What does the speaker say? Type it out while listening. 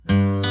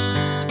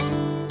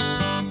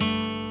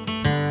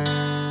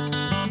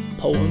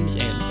Poems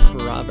and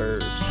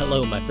Proverbs.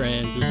 Hello, my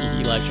friends. This is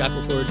Eli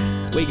Shackelford,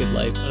 Way Good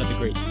Life, out of the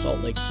great Salt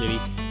Lake City.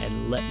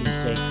 And let me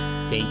say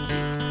thank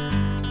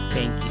you.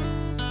 Thank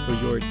you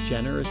for your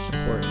generous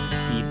support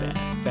and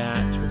feedback.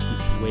 That's what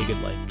keeps Way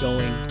Good Life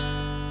going.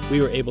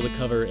 We were able to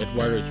cover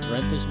Eduardo's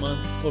rent this month,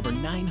 over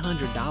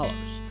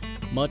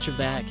 $900. Much of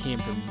that came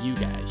from you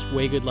guys,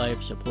 Way Good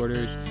Life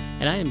supporters,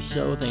 and I am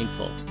so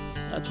thankful.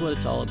 That's what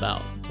it's all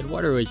about.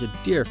 Eduardo is a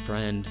dear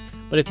friend,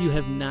 but if you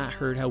have not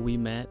heard how we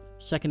met,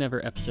 second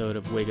ever episode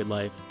of Way Good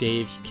Life,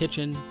 Dave's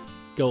Kitchen,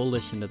 go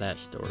listen to that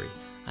story.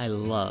 I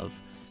love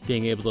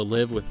being able to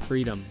live with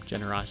freedom,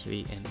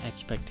 generosity, and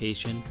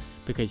expectation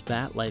because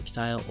that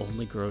lifestyle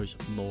only grows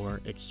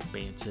more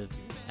expansive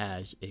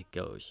as it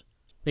goes.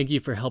 Thank you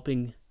for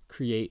helping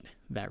create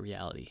that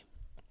reality.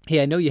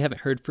 Hey, I know you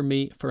haven't heard from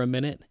me for a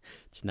minute.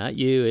 It's not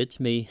you, it's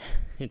me.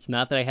 It's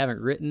not that I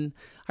haven't written.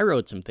 I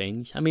wrote some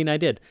things. I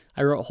did.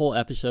 I wrote whole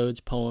episodes,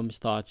 poems,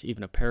 thoughts,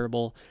 even a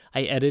parable.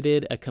 I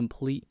edited a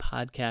complete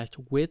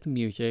podcast with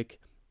music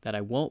that I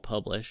won't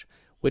publish,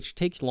 which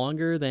takes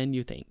longer than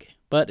you think.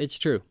 But it's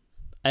true.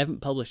 I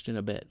haven't published in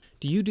a bit.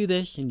 Do you do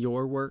this in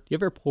your work? You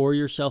ever pour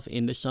yourself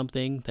into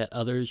something that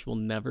others will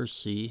never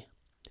see?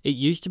 It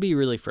used to be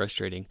really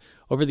frustrating.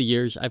 Over the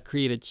years, I've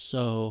created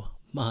so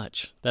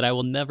much that I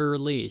will never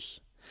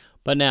release.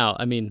 But now,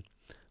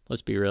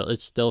 let's be real,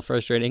 it's still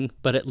frustrating,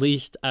 but at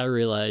least I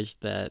realized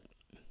that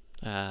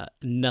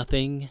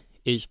nothing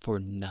is for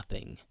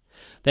nothing,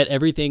 that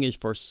everything is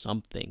for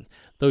something.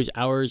 Those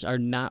hours are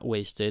not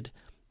wasted.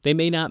 They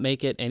may not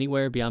make it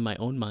anywhere beyond my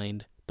own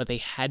mind, but they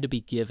had to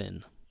be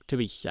given, to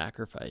be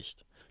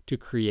sacrificed, to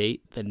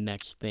create the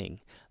next thing.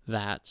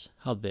 That's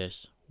how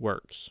this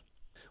works.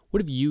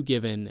 What have you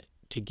given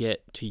to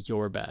get to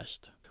your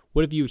best?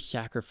 What have you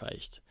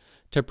sacrificed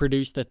to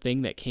produce the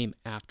thing that came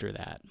after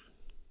that?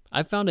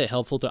 I found it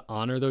helpful to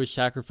honor those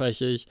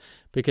sacrifices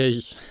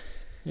because,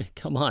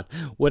 come on,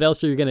 what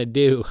else are you going to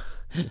do?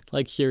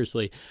 Like,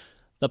 seriously,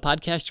 the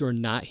podcast you're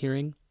not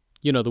hearing,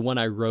 the one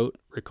I wrote,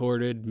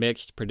 recorded,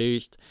 mixed,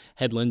 produced,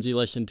 had Lindsay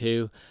listen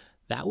to,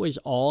 that was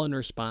all in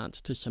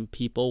response to some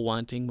people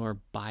wanting more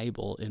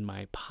Bible in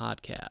my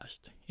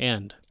podcast.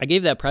 And I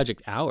gave that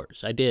project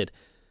hours, I did,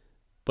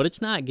 but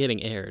it's not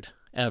getting aired,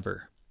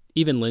 ever.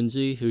 Even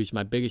Lindsay, who's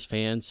my biggest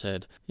fan,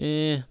 said,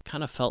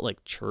 kind of felt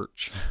like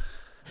church.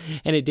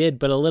 And it did,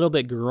 but a little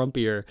bit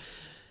grumpier.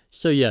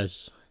 So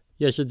yes,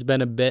 it's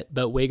been a bit,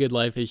 but Way Good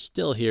Life is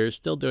still here,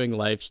 still doing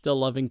life, still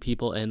loving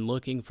people, and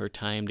looking for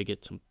time to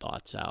get some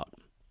thoughts out.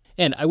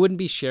 And I wouldn't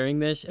be sharing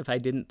this if I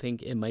didn't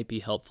think it might be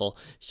helpful.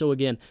 So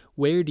again,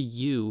 where do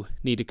you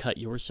need to cut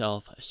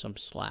yourself some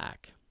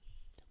slack?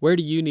 Where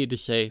do you need to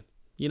say,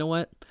 you know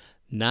what,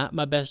 not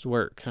my best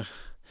work?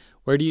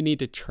 Where do you need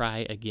to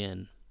try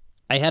again?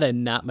 I had a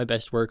not my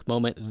best work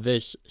moment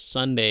this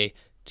Sunday,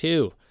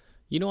 too.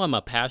 I'm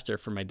a pastor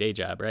for my day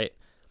job, right?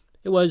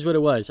 It was what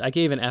it was. I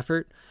gave an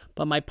effort,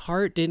 but my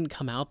part didn't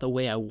come out the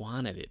way I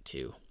wanted it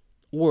to,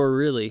 or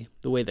really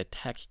the way the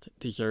text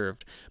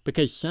deserved.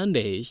 Because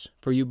Sundays,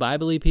 for you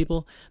Bible-y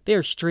people, they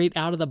are straight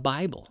out of the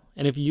Bible.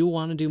 And if you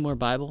want to do more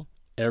Bible,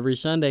 every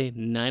Sunday,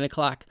 9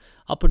 o'clock,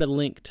 I'll put a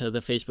link to the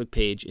Facebook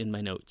page in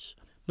my notes.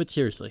 But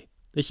seriously,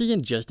 this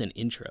isn't just an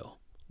intro.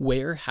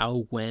 Where,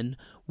 how, when,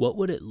 what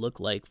would it look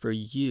like for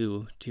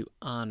you to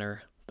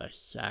honor the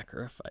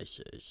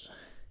sacrifices?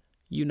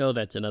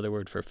 That's another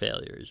word for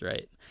failures,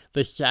 right?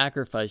 The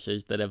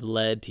sacrifices that have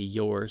led to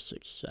your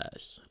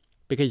success.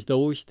 Because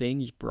those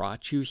things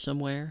brought you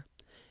somewhere,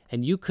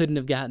 and you couldn't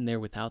have gotten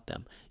there without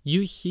them.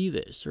 You see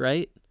this,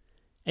 right?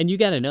 And you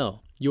got to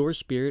know, your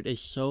spirit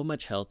is so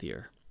much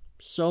healthier,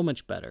 so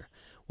much better,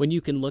 when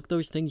you can look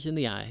those things in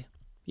the eye,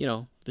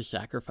 the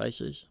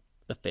sacrifices,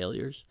 the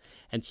failures,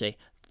 and say,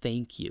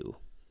 thank you.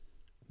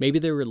 Maybe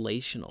they're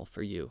relational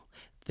for you.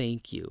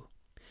 Thank you.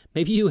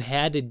 Maybe you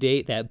had to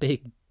date that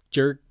big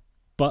jerk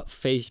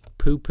butt-faced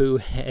poo-poo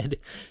head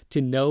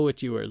to know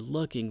what you were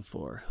looking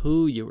for,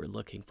 who you were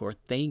looking for.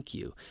 Thank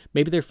you.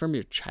 Maybe they're from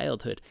your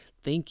childhood.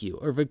 Thank you.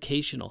 Or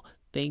vocational.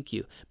 Thank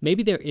you.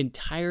 Maybe they're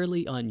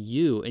entirely on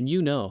you, and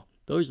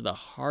those are the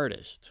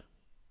hardest.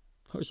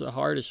 Those are the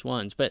hardest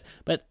ones. But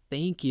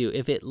thank you.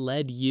 If it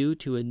led you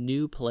to a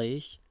new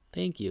place,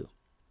 thank you.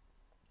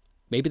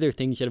 Maybe there are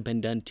things that have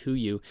been done to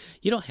you.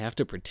 You don't have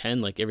to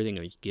pretend like everything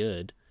was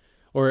good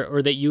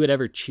or that you would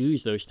ever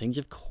choose those things.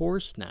 Of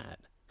course not.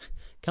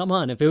 Come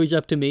on, if it was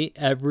up to me,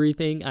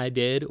 everything I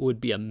did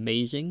would be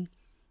amazing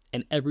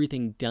and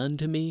everything done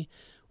to me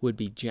would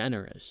be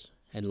generous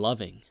and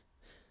loving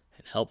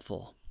and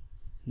helpful.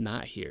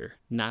 Not here,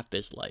 not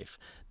this life,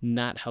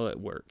 not how it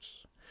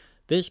works.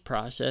 This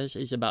process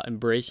is about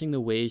embracing the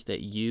ways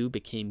that you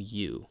became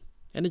you,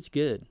 and it's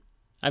good.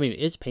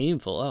 It's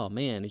painful. Oh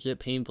man, is it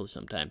painful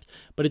sometimes?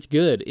 But it's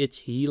good. It's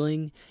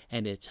healing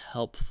and it's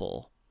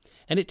helpful.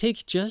 And it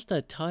takes just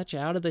a touch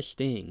out of the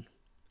sting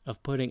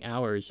of putting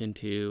hours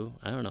into,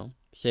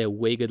 say a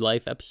Way Good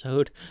Life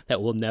episode that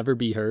will never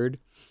be heard.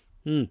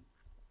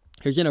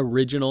 Here's an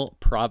original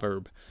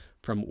proverb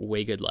from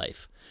Way Good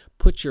Life.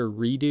 Put your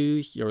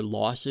redos, your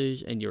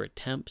losses, and your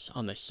attempts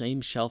on the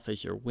same shelf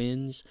as your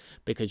wins,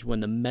 because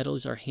when the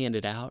medals are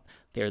handed out,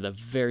 they are the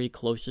very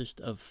closest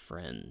of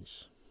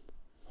friends.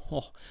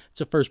 Oh, it's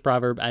the first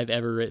proverb I've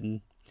ever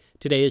written.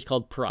 Today is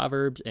called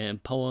Proverbs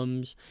and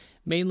Poems,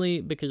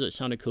 mainly because it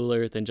sounded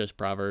cooler than just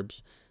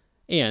Proverbs.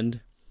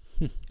 And,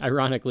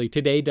 ironically,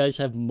 today does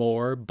have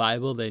more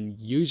Bible than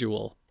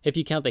usual. If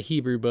you count the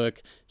Hebrew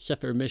book,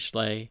 Sefer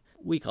Mishlei,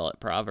 we call it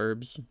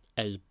Proverbs,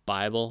 as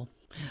Bible.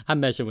 I'm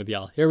messing with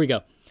y'all. Here we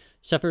go.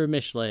 Sefer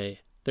Mishlei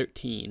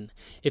 13.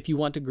 If you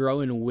want to grow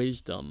in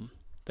wisdom,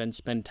 then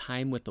spend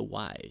time with the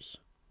wise.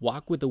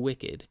 Walk with the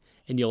wicked,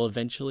 and you'll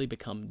eventually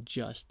become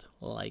just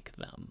like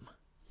them.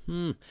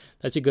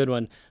 That's a good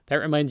one. That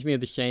reminds me of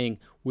the saying,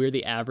 we're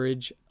the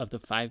average of the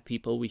 5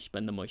 people we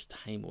spend the most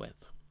time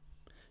with.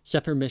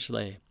 Sefer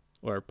Mishlei,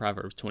 or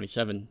Proverbs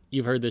 27.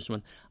 You've heard this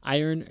one.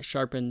 Iron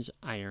sharpens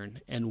iron,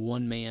 and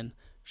one man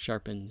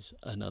sharpens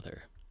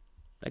another.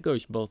 That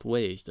goes both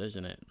ways,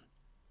 doesn't it?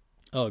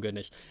 Oh,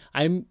 goodness.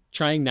 I'm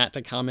trying not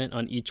to comment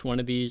on each one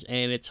of these,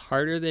 and it's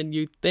harder than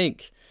you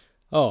think.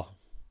 Oh,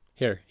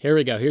 here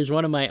we go. Here's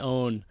one of my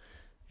own.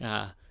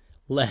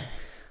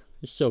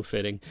 It's so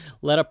fitting.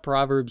 Let a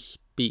proverb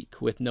speak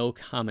with no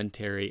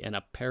commentary, and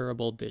a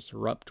parable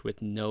disrupt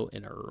with no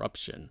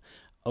interruption.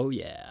 Oh,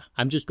 yeah.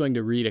 I'm just going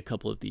to read a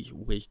couple of these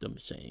wisdom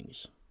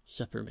sayings.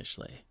 Sefer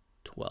Mishlei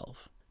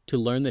 12. To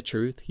learn the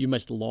truth, you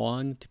must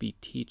long to be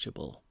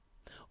teachable.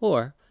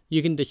 Or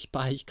you can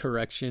despise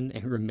correction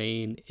and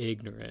remain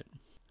ignorant.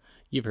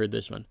 You've heard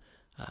this one.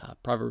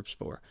 Proverbs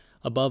 4.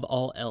 Above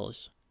all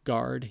else,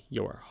 guard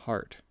your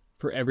heart,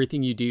 for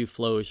everything you do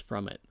flows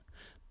from it.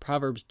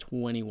 Proverbs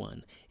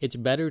 21. It's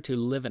better to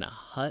live in a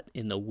hut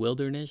in the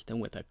wilderness than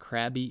with a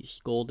crabby,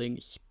 scolding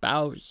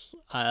spouse.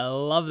 I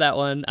love that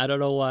one. I don't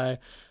know why.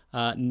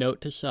 Note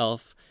to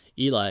self,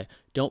 Eli,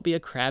 don't be a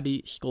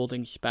crabby,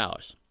 scolding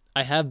spouse.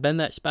 I have been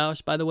that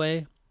spouse, by the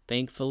way.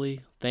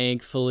 Thankfully,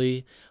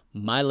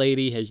 my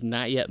lady has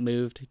not yet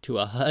moved to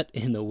a hut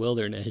in the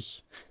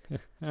wilderness.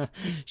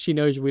 She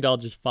knows we'd all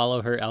just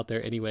follow her out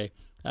there anyway.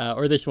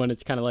 Or this one,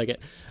 it's kind of like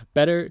it.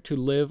 Better to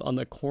live on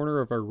the corner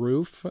of a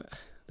roof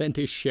than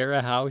to share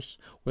a house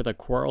with a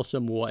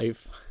quarrelsome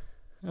wife.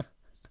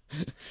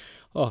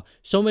 Oh,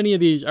 so many of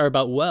these are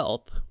about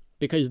wealth,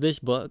 because this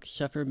book,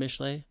 Sefer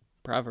Mishlei,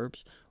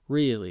 Proverbs,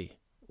 really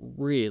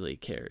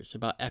cares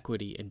about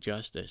equity and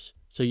justice.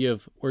 So you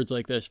have words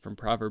like this from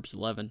Proverbs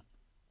 11.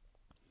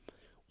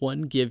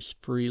 One gives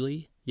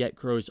freely, yet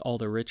grows all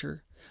the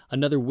richer.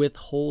 Another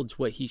withholds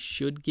what he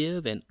should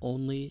give and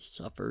only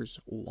suffers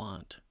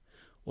want.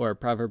 Or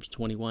Proverbs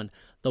 21,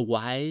 the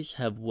wise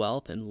have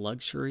wealth and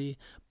luxury,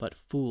 but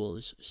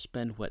fools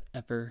spend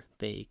whatever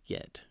they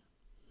get.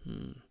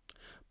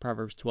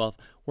 Proverbs 12,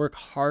 work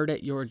hard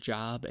at your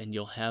job and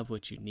you'll have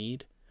what you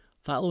need.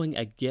 Following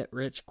a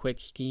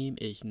get-rich-quick scheme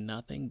is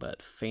nothing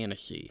but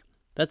fantasy.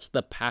 That's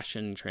the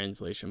Passion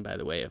Translation, by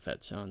the way, if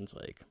that sounds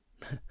like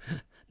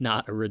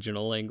not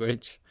original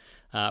language.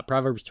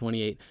 Proverbs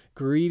 28,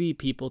 greedy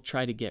people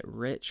try to get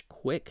rich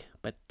quick,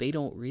 but they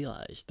don't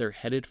realize they're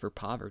headed for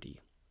poverty.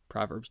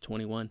 Proverbs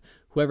 21,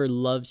 whoever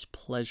loves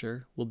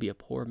pleasure will be a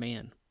poor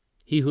man.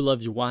 He who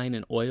loves wine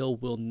and oil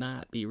will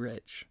not be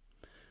rich.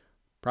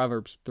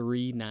 Proverbs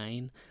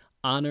 3:9,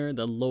 honor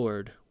the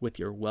Lord with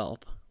your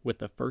wealth, with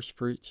the first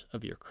fruits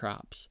of your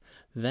crops.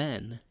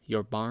 Then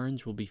your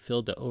barns will be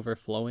filled to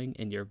overflowing,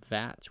 and your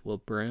vats will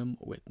brim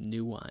with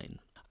new wine.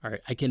 All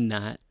right, I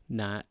cannot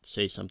not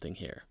say something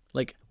here.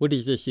 Like, what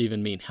does this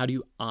even mean? How do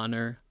you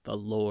honor the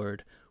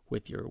Lord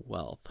with your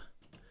wealth?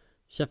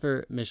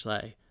 Sefer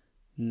Mishlei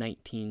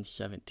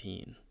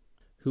 19:17.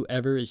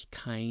 Whoever is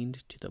kind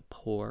to the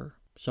poor,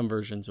 some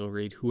versions will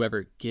read,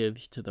 whoever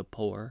gives to the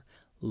poor,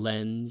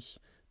 lends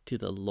to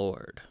the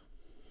Lord.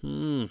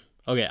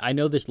 Okay, I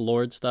know this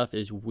Lord stuff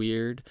is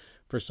weird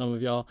for some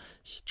of y'all.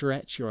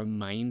 Stretch your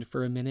mind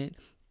for a minute.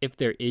 If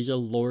there is a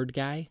Lord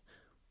guy,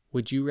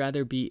 would you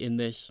rather be in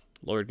this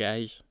Lord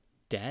guy's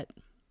debt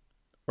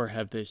or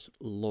have this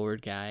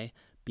Lord guy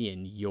be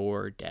in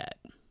your debt?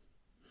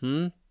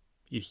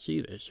 You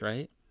see this,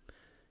 right?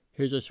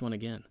 Here's this one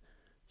again.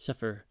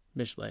 Sefer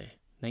Mishlei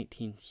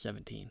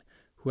 19:17.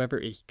 Whoever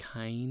is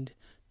kind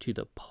to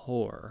the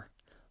poor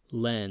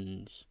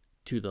lends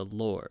to the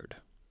Lord.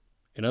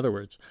 In other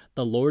words,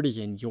 the Lord is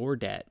in your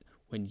debt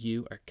when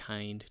you are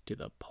kind to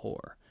the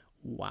poor.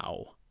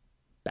 Wow.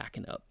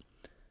 Backing up.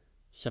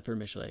 Sefer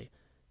Mishlei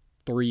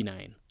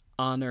 3:9.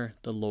 Honor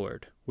the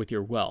Lord with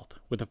your wealth,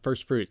 with the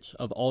first fruits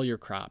of all your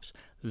crops.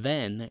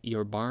 Then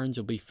your barns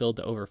will be filled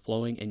to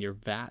overflowing, and your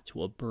vats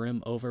will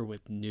brim over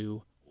with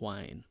new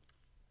wine.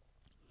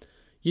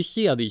 You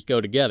see how these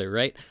go together,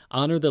 right?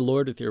 Honor the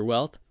Lord with your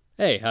wealth.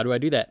 Hey, how do I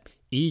do that?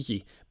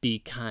 Easy. Be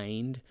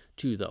kind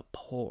to the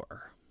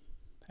poor.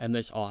 And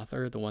this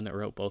author, the one that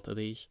wrote both of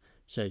these,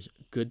 says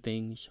good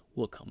things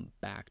will come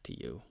back to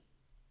you.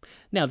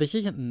 Now, this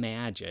isn't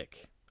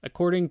magic.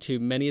 According to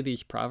many of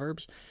these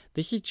proverbs,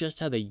 this is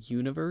just how the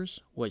universe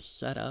was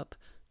set up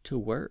to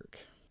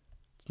work.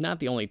 It's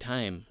not the only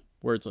time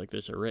words like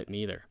this are written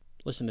either.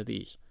 Listen to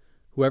these.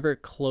 Whoever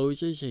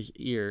closes his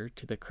ear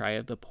to the cry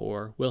of the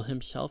poor will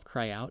himself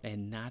cry out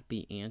and not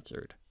be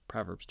answered.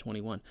 Proverbs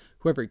 21.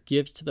 Whoever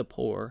gives to the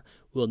poor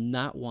will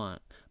not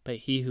want, but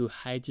he who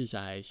hides his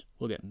eyes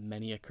will get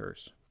many a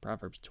curse.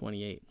 Proverbs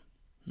 28.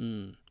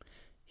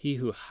 He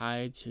who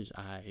hides his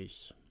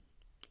eyes.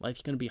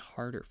 Life's going to be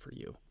harder for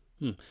you.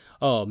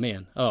 Oh,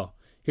 man. Oh,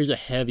 here's a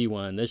heavy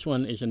one. This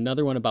one is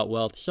another one about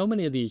wealth. So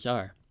many of these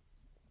are.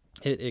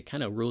 It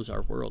kind of rules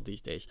our world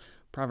these days.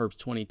 Proverbs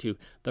 22,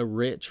 the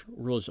rich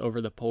rules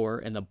over the poor,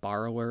 and the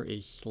borrower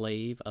is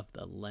slave of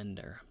the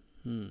lender.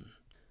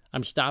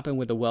 I'm stopping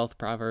with the wealth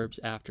proverbs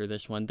after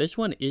this one. This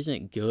one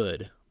isn't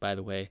good, by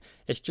the way.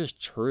 It's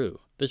just true.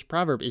 This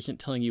proverb isn't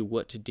telling you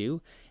what to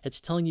do. It's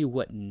telling you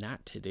what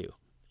not to do.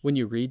 When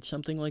you read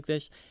something like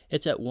this,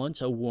 it's at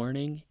once a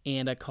warning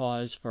and a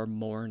cause for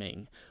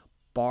mourning.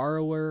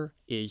 Borrower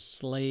is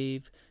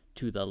slave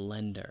to the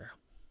lender.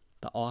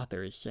 The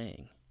author is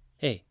saying,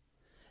 Hey,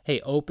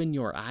 open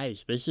your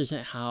eyes. This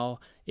isn't how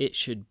it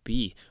should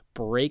be.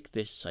 Break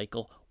this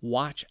cycle.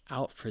 Watch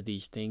out for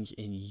these things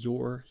in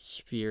your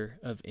sphere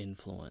of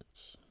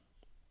influence.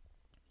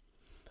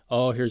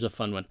 Oh, here's a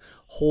fun one.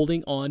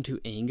 Holding on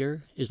to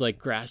anger is like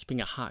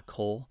grasping a hot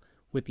coal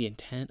with the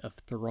intent of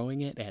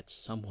throwing it at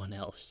someone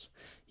else.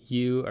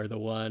 You are the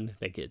one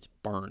that gets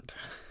burned.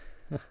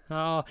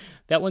 Oh,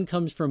 that one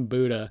comes from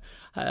Buddha.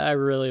 I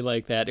really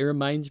like that. It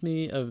reminds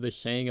me of the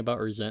saying about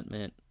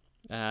resentment.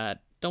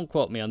 Don't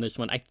quote me on this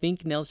one. I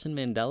think Nelson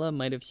Mandela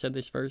might have said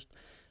this first.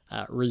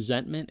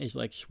 Resentment is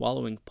like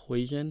swallowing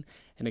poison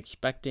and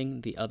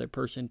expecting the other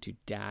person to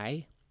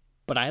die.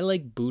 But I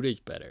like Buddha's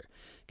better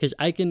because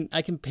I can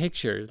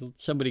picture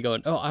somebody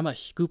going, "Oh, I'm gonna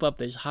scoop up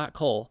this hot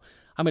coal.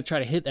 I'm gonna try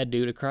to hit that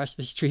dude across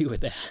the street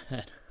with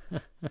that."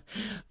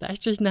 That's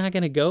just not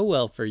gonna go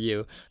well for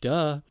you.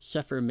 Duh.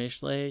 Sefer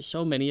Mishlei.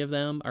 So many of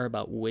them are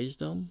about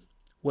wisdom.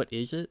 What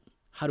is it?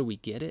 How do we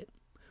get it?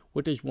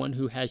 What does one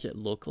who has it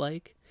look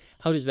like?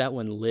 How does that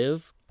one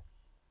live?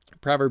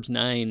 Proverbs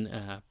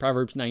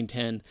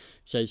 9:10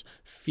 says,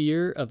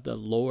 "Fear of the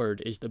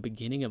Lord is the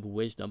beginning of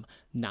wisdom.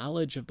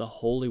 Knowledge of the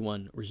Holy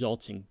One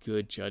results in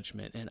good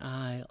judgment." And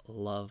I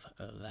love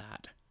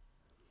that.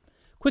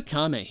 Quick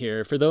comment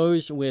here. For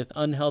those with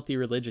unhealthy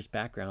religious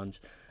backgrounds,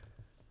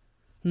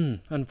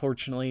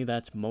 unfortunately,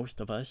 that's most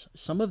of us.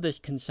 Some of this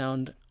can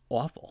sound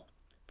awful.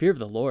 Fear of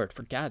the Lord,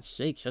 for God's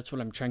sakes, that's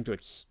what I'm trying to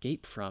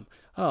escape from.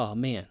 Oh,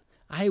 man.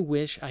 I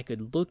wish I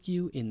could look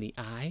you in the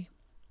eye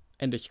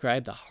and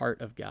describe the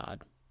heart of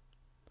God.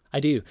 I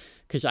do,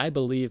 because I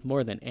believe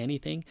more than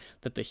anything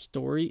that the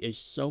story is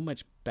so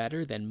much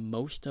better than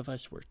most of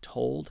us were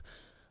told,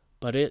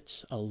 but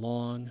it's a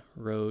long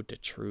road to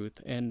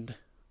truth, and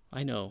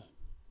I know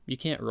you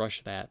can't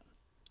rush that.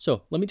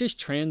 So let me just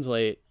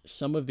translate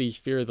some of these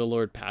Fear of the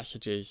Lord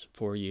passages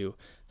for you.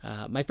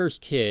 My first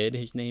kid,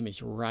 his name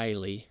is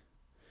Riley.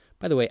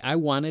 By the way, I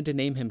wanted to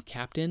name him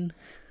Captain,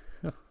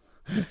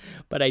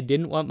 but I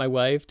didn't want my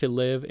wife to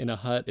live in a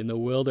hut in the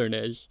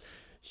wilderness.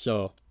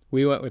 So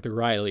we went with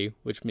Riley,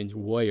 which means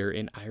warrior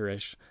in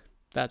Irish.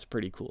 That's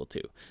pretty cool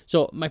too.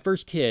 So my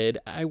first kid,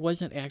 I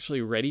wasn't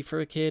actually ready for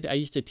a kid. I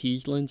used to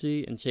tease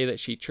Lindsay and say that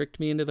she tricked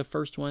me into the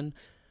first one.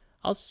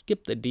 I'll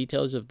skip the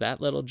details of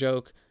that little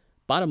joke.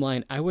 Bottom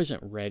line, I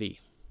wasn't ready.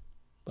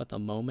 But the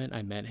moment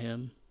I met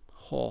him,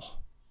 well,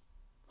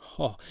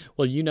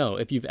 you know,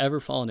 if you've ever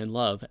fallen in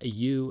love,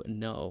 you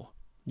know.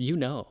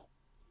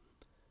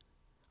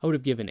 I would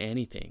have given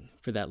anything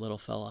for that little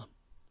fella.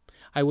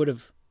 I would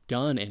have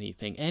done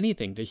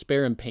anything to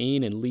spare him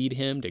pain and lead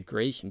him to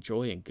grace and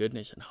joy and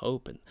goodness and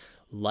hope and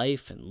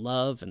life and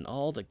love and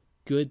all the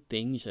good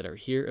things that are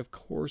here. Of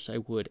course I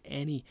would.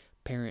 Any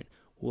parent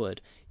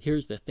would.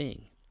 Here's the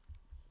thing.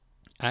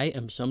 I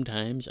am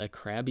sometimes a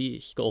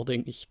crabby,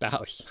 scolding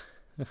spouse.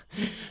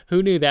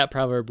 Who knew that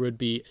proverb would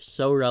be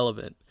so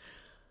relevant?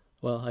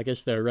 Well, I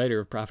guess the writer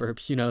of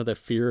Proverbs, the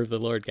fear of the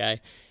Lord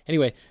guy.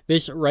 Anyway,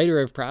 this writer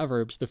of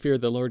Proverbs, the fear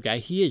of the Lord guy,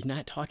 he is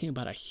not talking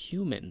about a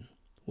human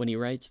when he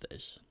writes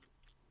this.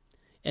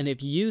 And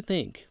if you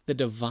think the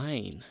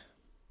divine,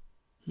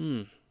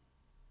 if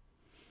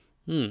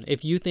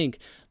you think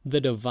the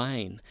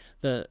divine,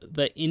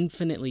 the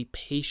infinitely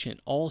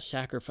patient,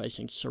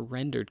 all-sacrificing,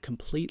 surrendered,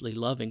 completely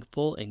loving,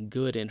 full and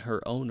good in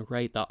her own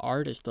right, the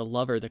artist, the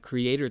lover, the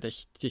creator, the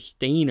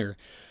sustainer,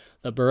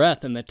 the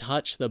breath and the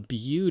touch, the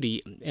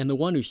beauty, and the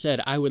one who said,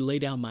 "I would lay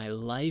down my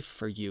life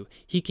for you."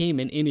 He came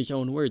and in his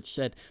own words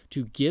said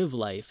to give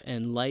life,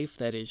 and life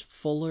that is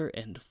fuller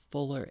and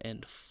fuller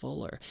and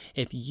fuller.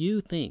 If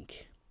you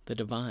think the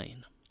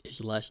divine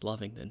is less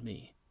loving than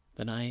me,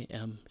 then I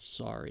am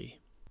sorry.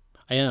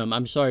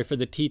 I'm sorry for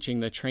the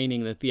teaching, the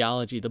training, the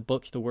theology, the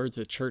books, the words,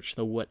 the church,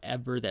 the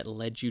whatever that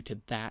led you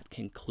to that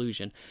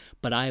conclusion.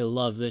 But I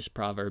love this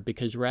proverb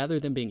because rather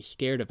than being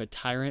scared of a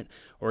tyrant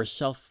or a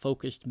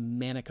self-focused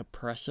manic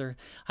oppressor,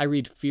 I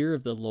read fear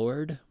of the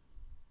Lord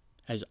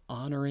as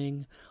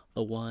honoring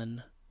the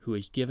one who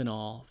has given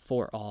all,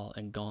 for all,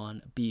 and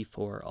gone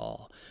before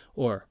all.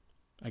 Or,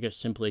 I guess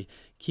simply,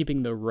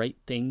 keeping the right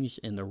things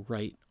in the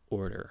right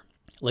order.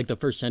 Like the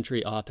first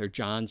century author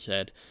John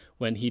said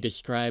when he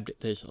described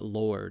this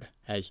Lord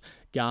as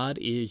God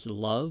is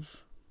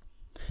love.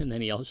 And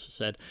then he also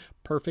said,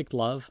 perfect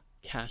love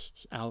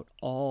casts out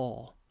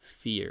all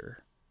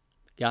fear.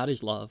 God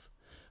is love.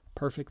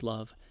 Perfect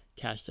love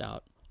casts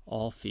out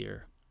all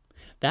fear.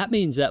 That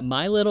means that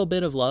my little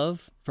bit of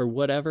love for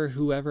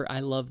whoever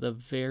I love the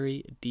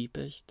very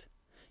deepest,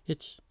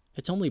 it's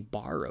only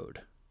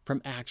borrowed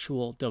from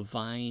actual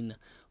divine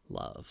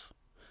love.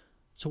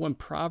 So when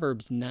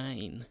Proverbs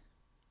 9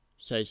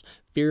 says,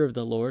 fear of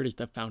the Lord is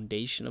the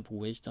foundation of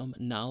wisdom,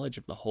 knowledge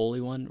of the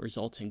Holy One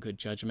results in good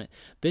judgment,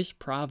 this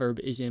proverb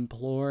is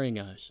imploring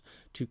us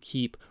to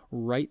keep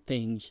right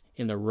things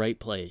in the right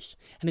place.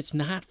 And it's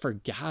not for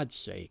God's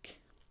sake,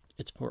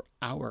 it's for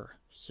our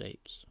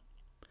sakes.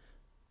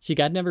 See,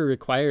 God never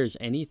requires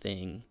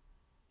anything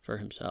for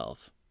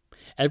himself.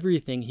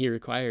 Everything he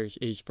requires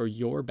is for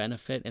your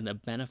benefit and the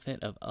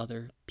benefit of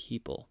other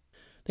people.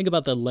 Think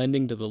about the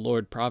lending to the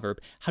Lord proverb.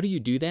 How do you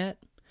do that?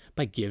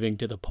 By giving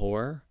to the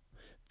poor.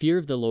 Fear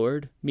of the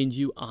Lord means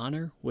you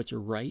honor what's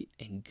right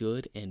and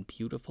good and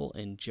beautiful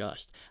and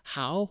just.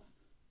 How?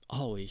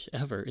 Always,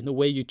 ever, in the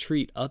way you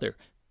treat other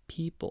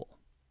people.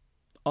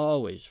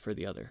 Always for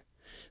the other.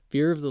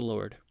 Fear of the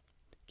Lord,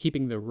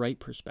 keeping the right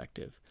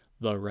perspective,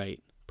 the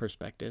right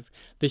perspective.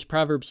 This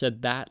proverb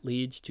said that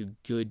leads to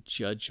good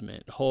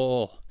judgment.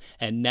 Oh,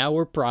 and now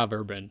we're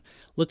proverbing.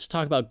 Let's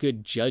talk about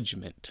good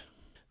judgment.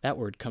 That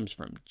word comes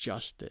from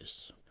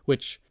justice,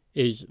 which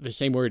is the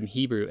same word in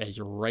Hebrew as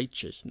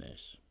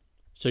righteousness.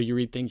 So you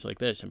read things like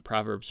this in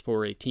Proverbs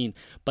 4:18,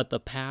 but the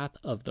path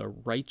of the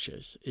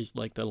righteous is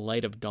like the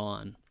light of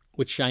dawn,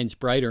 which shines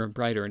brighter and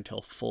brighter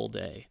until full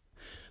day.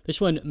 This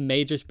one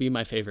may just be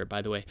my favorite,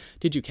 by the way.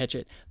 Did you catch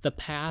it? The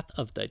path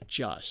of the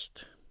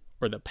just,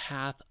 or the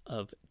path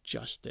of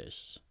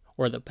justice,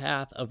 or the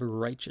path of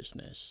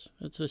righteousness,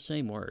 it's the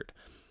same word,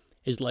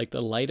 is like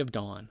the light of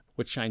dawn,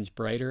 which shines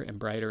brighter and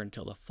brighter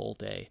until the full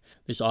day.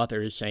 This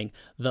author is saying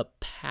the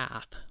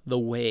path, the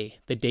way,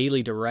 the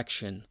daily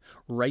direction,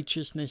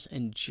 righteousness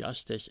and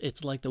justice,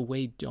 it's like the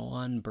way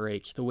dawn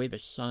breaks, the way the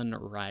sun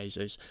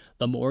rises.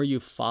 The more you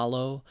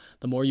follow,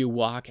 the more you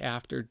walk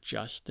after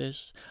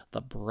justice,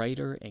 the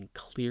brighter and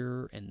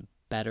clearer and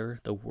better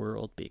the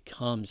world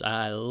becomes.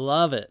 I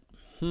love it.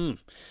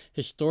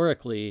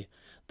 Historically,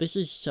 this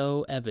is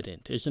so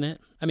evident, isn't it?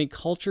 I mean,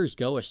 cultures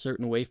go a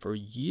certain way for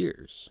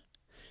years,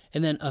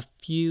 and then a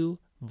few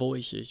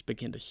voices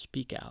begin to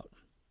speak out.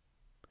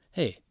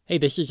 Hey,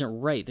 this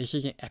isn't right. This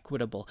isn't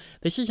equitable.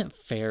 This isn't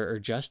fair or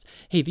just.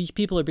 Hey, these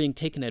people are being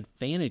taken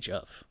advantage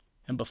of.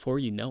 And before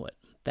you know it,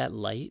 that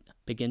light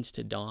begins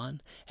to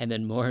dawn, and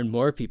then more and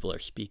more people are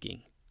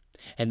speaking.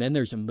 And then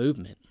there's a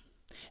movement,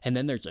 and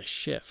then there's a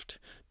shift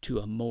to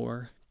a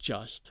more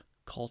just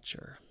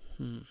culture.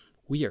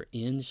 We are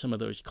in some of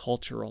those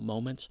cultural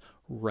moments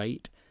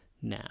right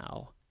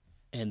now,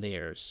 and they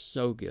are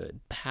so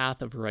good.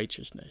 Path of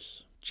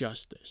righteousness,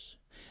 justice,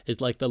 is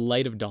like the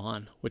light of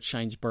dawn, which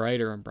shines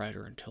brighter and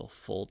brighter until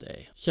full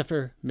day.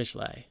 Sefer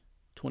Mishlei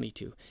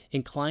 22.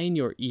 Incline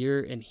your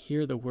ear and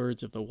hear the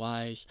words of the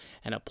wise,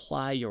 and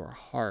apply your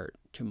heart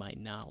to my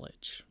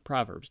knowledge.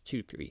 Proverbs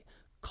 2:3.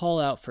 Call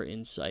out for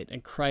insight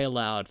and cry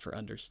aloud for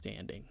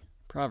understanding.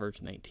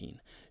 Proverbs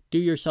 19. Do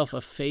yourself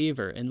a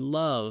favor and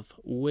love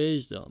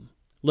wisdom.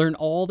 Learn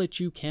all that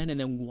you can and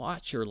then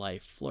watch your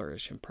life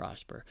flourish and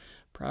prosper.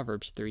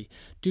 Proverbs 3.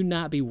 Do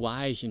not be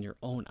wise in your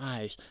own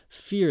eyes.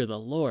 Fear the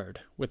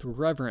Lord with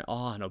reverent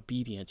awe and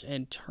obedience,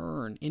 and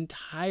turn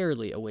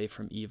entirely away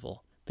from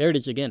evil. There it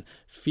is again.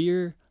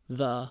 Fear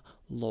the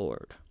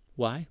Lord.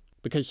 Why?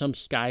 Because some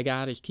sky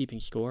god is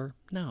keeping score?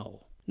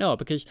 No,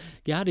 because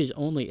God is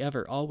only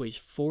ever always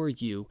for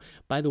you.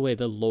 By the way,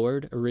 the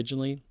Lord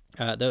originally,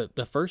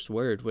 the first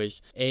word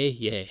was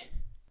Ehyeh.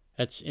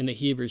 That's in the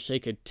Hebrew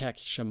sacred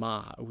text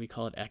Shema. We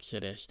call it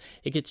Exodus.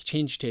 It gets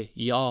changed to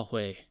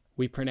Yahweh.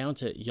 We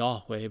pronounce it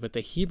Yahweh, but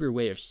the Hebrew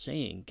way of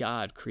saying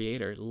God,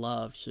 creator,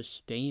 love,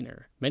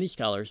 sustainer. Many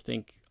scholars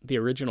think the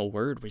original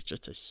word was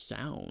just a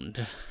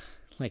sound.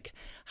 Like,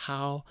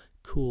 how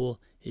cool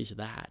is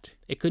that?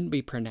 It couldn't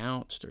be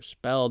pronounced or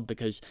spelled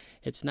because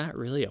it's not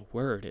really a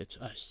word, it's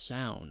a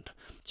sound.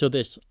 So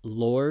this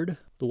Lord,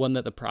 the one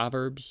that the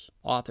Proverbs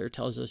author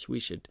tells us we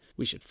should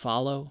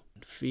follow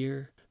and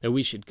fear, that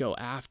we should go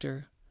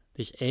after,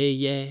 this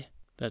Ehyeh,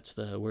 that's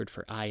the word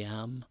for I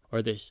am,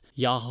 or this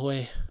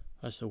Yahweh,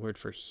 that's the word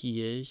for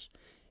he is.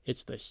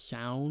 It's the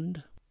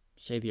sound,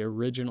 say the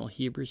original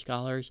Hebrew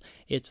scholars,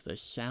 it's the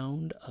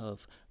sound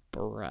of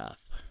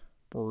breath,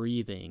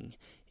 breathing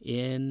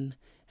in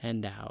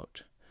and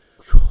out.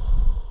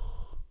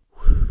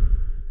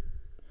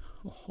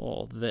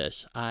 Oh,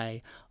 this,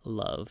 I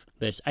love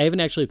this. I haven't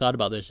actually thought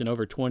about this in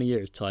over 20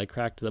 years till I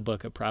cracked the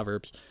book of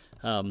Proverbs.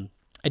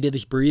 I did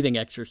this breathing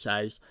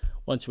exercise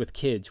once with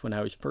kids when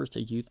I was first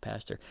a youth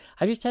pastor.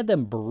 I just had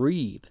them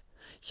breathe.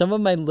 Some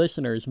of my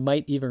listeners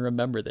might even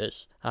remember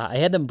this. I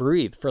had them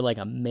breathe for like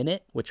a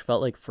minute, which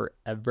felt like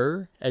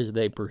forever as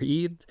they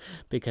breathed,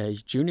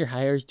 because junior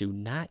hires do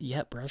not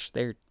yet brush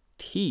their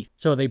teeth.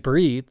 So they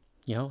breathe,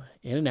 in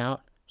and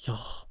out.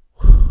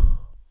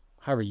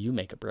 however you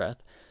make a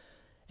breath.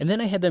 And then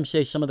I had them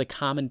say some of the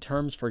common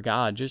terms for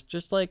God,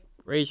 just like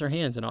raise their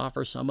hands and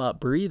offer some up.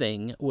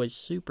 Breathing was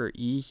super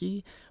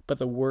easy, but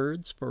the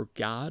words for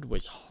God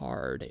was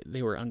hard.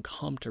 They were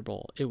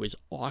uncomfortable. It was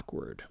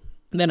awkward.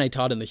 And then I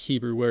taught them the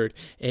Hebrew word,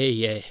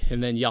 Ehyeh,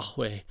 and then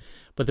Yahweh.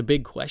 But the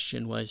big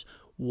question was,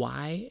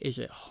 why is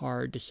it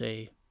hard to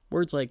say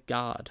words like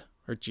God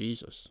or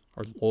Jesus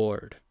or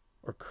Lord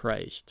or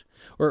Christ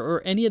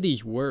or any of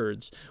these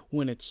words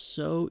when it's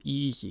so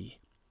easy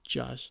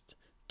just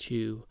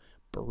to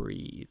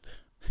breathe?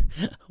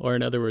 Or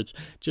in other words,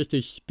 just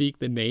to speak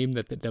the name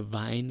that the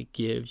divine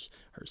gives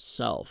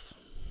herself.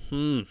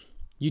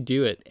 You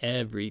do it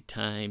every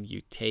time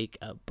you take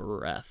a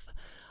breath.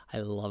 I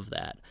love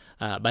that.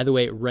 By the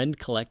way, Rend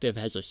Collective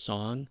has a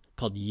song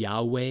called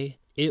Yahweh.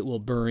 It will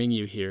bring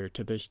you here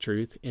to this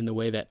truth in the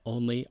way that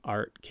only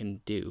art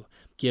can do.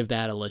 Give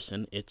that a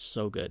listen. It's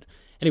so good.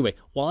 Anyway,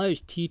 while I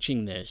was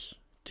teaching this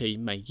to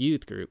my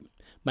youth group,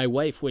 my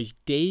wife was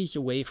days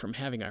away from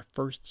having our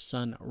first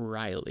son,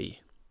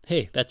 Riley.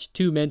 Hey, that's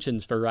 2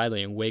 mentions for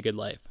Riley in Way Good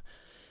Life.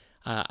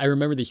 I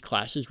remember these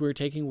classes we were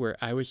taking where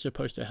I was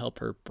supposed to help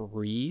her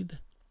breathe.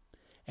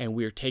 And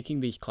we were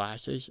taking these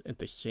classes at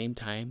the same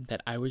time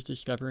that I was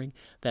discovering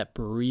that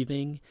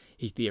breathing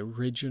is the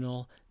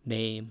original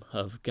name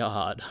of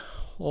God.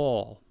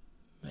 Oh,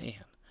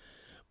 man.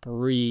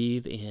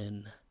 Breathe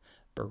in,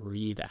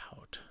 breathe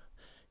out.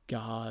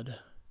 God,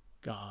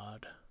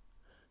 God,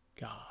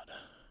 God.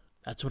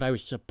 That's what I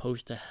was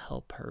supposed to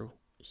help her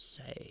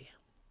say.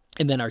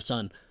 And then our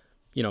son,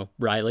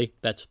 Riley,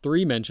 that's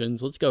 3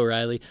 mentions. Let's go,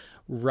 Riley.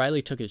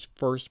 Riley took his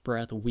first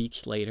breath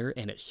weeks later,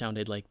 and it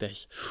sounded like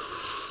this.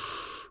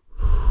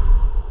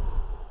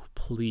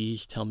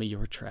 Please tell me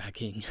you're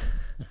tracking.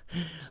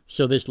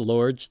 So this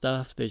Lord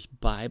stuff, this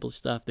Bible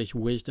stuff, this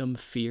wisdom,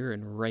 fear,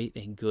 and right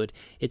and good,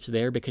 it's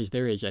there because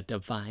there is a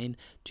divine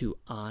to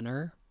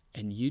honor,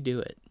 and you do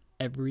it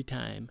every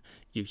time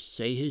you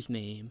say his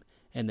name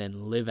and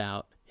then live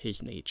out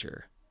his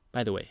nature.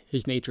 By the way,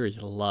 his nature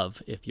is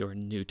love if you're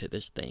new to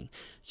this thing.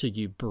 So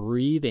you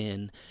breathe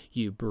in,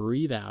 you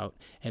breathe out,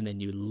 and then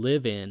you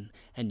live in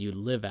and you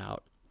live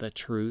out the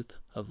truth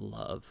of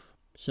love.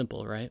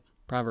 Simple, right?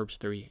 Proverbs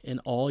 3, in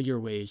all your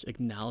ways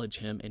acknowledge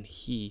him, and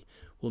he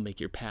will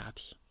make your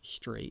paths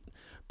straight.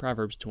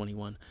 Proverbs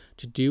 21,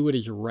 to do what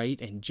is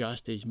right and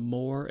just is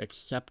more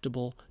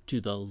acceptable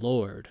to the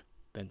Lord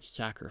than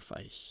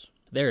sacrifice.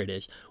 There it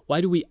is.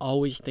 Why do we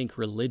always think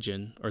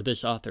religion, or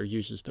this author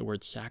uses the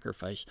word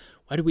sacrifice,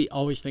 why do we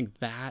always think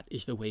that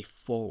is the way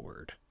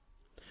forward?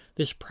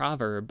 This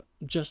proverb,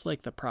 just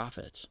like the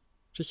prophets,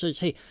 just says,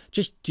 hey,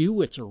 just do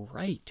what's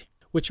right.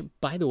 Which,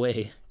 by the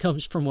way,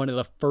 comes from one of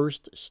the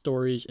first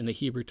stories in the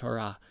Hebrew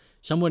Torah.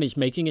 Someone is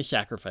making a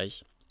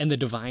sacrifice, and the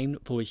divine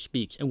voice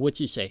speaks. And what's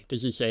he say?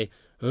 Does he say,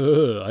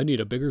 I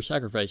need a bigger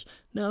sacrifice?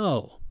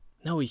 No,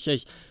 he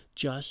says,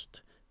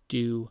 just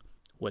do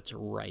what's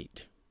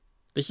right.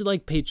 This is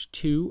like page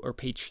 2 or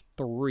page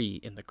 3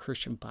 in the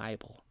Christian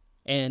Bible.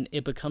 And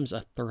it becomes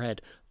a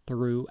thread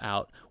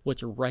throughout.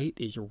 What's right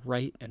is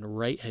right, and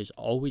right has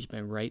always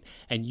been right.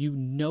 And you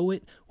know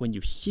it when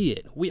you see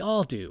it. We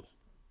all do.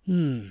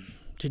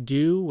 To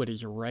do what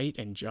is right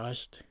and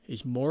just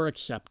is more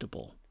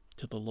acceptable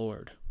to the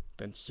Lord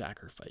than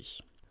sacrifice.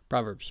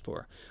 Proverbs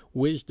 4,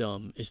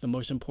 wisdom is the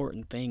most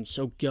important thing,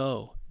 so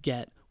go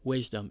get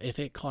wisdom. If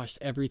it costs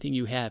everything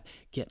you have,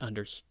 get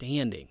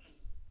understanding.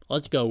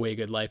 Let's go, Way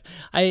Good Life.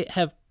 I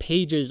have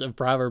pages of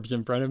Proverbs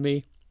in front of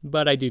me,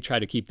 but I do try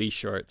to keep these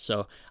short,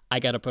 so I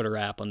got to put a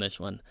wrap on this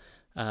one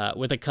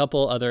with a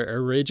couple other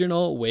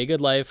original Way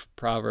Good Life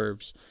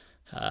Proverbs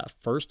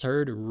first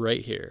heard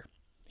right here.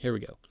 Here we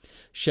go.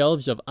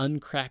 Shelves of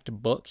uncracked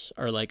books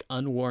are like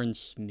unworn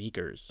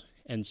sneakers,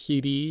 and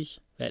CDs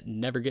that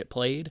never get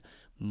played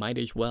might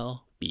as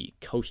well be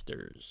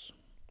coasters.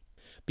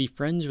 Be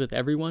friends with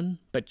everyone,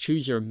 but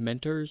choose your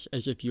mentors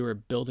as if you are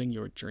building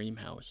your dream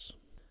house.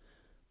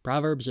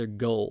 Proverbs are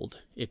gold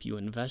if you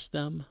invest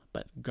them,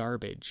 but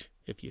garbage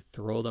if you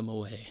throw them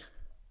away.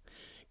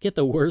 Get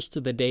the worst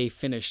of the day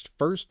finished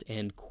first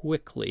and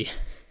quickly.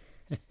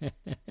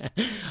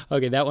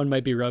 Okay, that one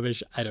might be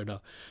rubbish. I don't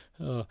know.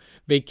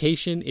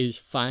 Vacation is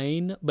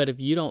fine, but if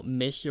you don't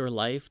miss your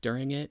life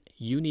during it,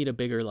 you need a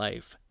bigger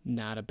life,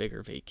 not a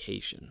bigger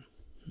vacation.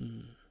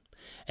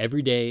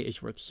 Every day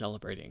is worth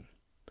celebrating.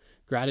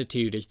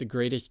 Gratitude is the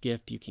greatest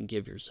gift you can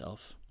give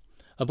yourself.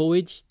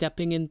 Avoid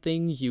stepping in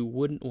things you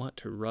wouldn't want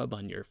to rub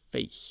on your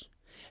face.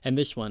 And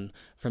this one,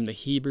 from the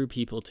Hebrew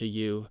people to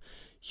you,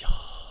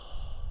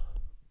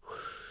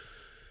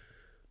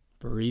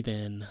 breathe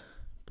in,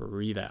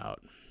 breathe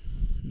out.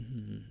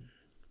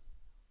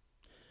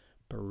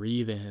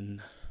 Breathe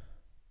in,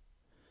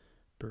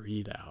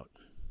 breathe out.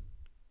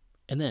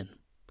 And then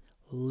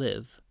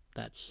live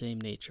that same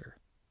nature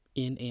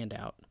in and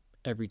out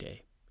every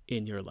day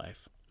in your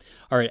life.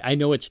 All right, I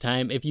know it's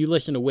time. If you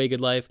listen to Way Good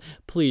Life,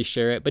 please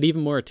share it. But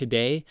even more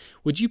today,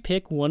 would you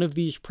pick one of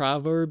these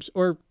proverbs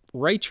or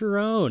write your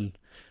own?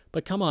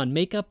 But come on,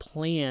 make a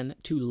plan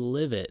to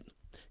live it.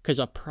 Because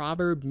a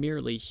proverb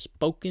merely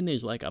spoken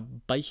is like a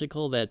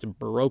bicycle that's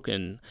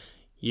broken.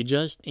 You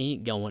just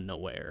ain't going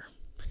nowhere.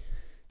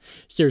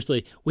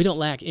 Seriously, we don't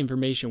lack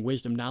information,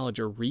 wisdom, knowledge,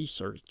 or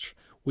research.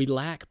 We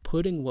lack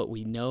putting what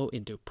we know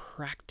into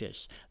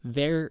practice.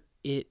 There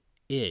it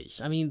is.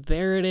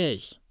 There it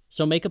is.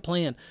 So make a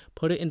plan.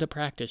 Put it into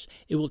practice.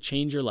 It will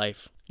change your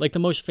life. Like the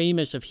most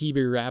famous of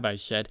Hebrew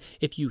rabbis said,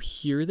 if you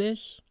hear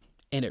this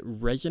and it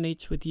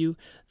resonates with you,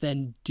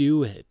 then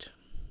do it.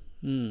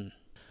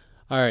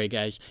 All right,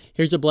 guys,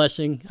 here's a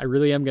blessing. I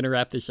really am going to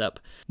wrap this up.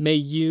 May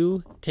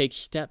you take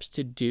steps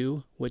to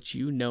do what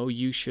you know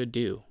you should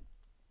do.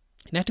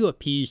 Not to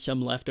appease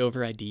some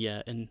leftover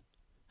idea, and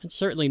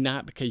certainly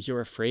not because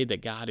you're afraid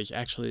that God is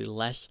actually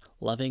less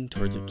loving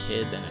towards a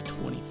kid than a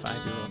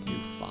 25-year-old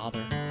new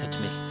father. That's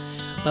me.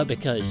 But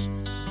because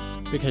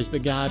the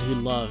God who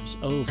loves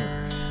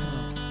over,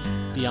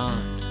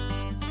 beyond,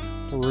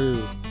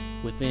 through,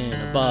 within,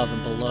 above,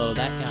 and below,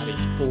 that God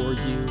is for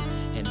you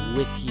and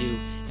with you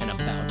and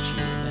about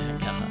you.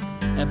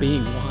 And that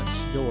being wants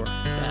your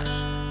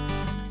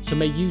best. So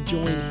may you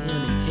join him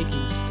in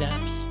taking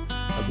steps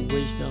of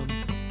wisdom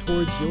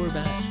towards your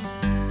best.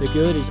 The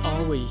good is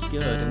always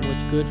good, and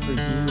what's good for you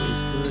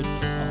is good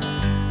for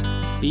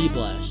all. Be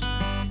blessed.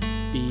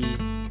 Be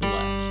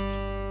blessed.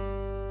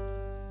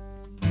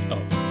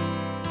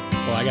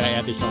 Oh, I gotta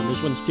add this on.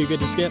 This one's too good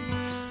to skip.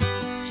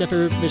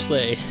 Sefer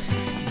Mishlei.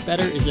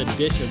 Better is a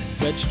dish of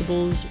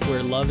vegetables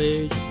where love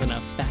is than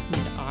a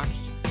fattened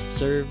ox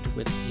served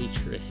with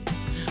hatred.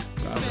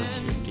 Proverbs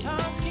 15.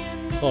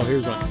 Oh,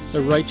 here's one.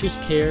 The righteous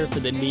care for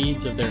the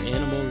needs of their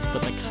animals,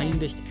 but the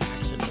kindest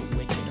acts of the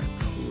wicked are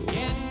cruel.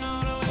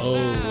 Oh,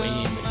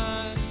 and this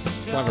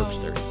one. Proverbs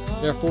 30.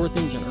 There are 4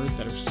 things on earth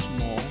that are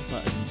small,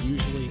 but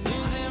unusually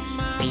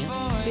wise.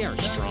 Ants, they are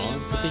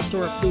strong, but they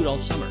store up food all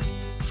summer.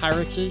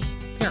 Hyraxes,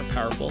 they aren't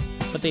powerful,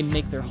 but they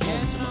make their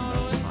homes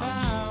among the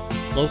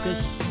rocks.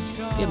 Locusts,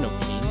 they have no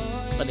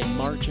king, but they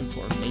march in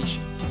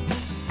formation.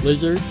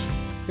 Lizards,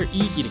 they're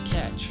easy to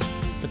catch,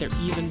 but they're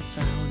even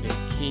found in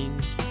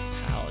kings'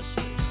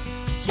 palaces.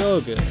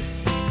 So good.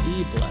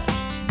 Be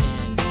blessed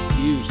and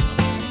do something.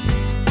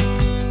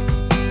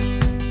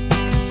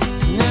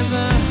 There's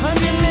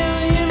 100